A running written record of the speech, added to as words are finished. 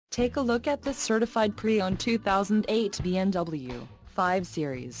Take a look at this certified pre-owned 2008 BMW 5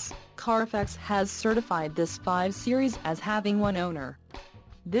 Series. Carfax has certified this 5 Series as having one owner.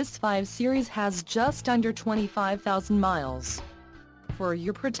 This 5 Series has just under 25,000 miles. For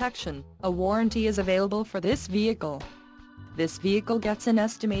your protection, a warranty is available for this vehicle. This vehicle gets an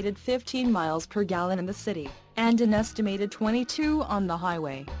estimated 15 miles per gallon in the city, and an estimated 22 on the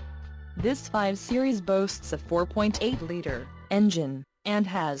highway. This 5 Series boasts a 4.8-liter engine, and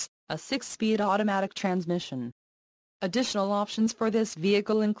has a 6-speed automatic transmission. Additional options for this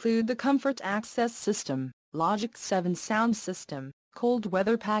vehicle include the Comfort Access System, Logic 7 sound system, cold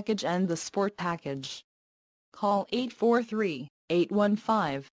weather package and the Sport package. Call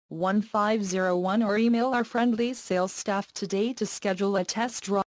 843-815-1501 or email our friendly sales staff today to schedule a test drive.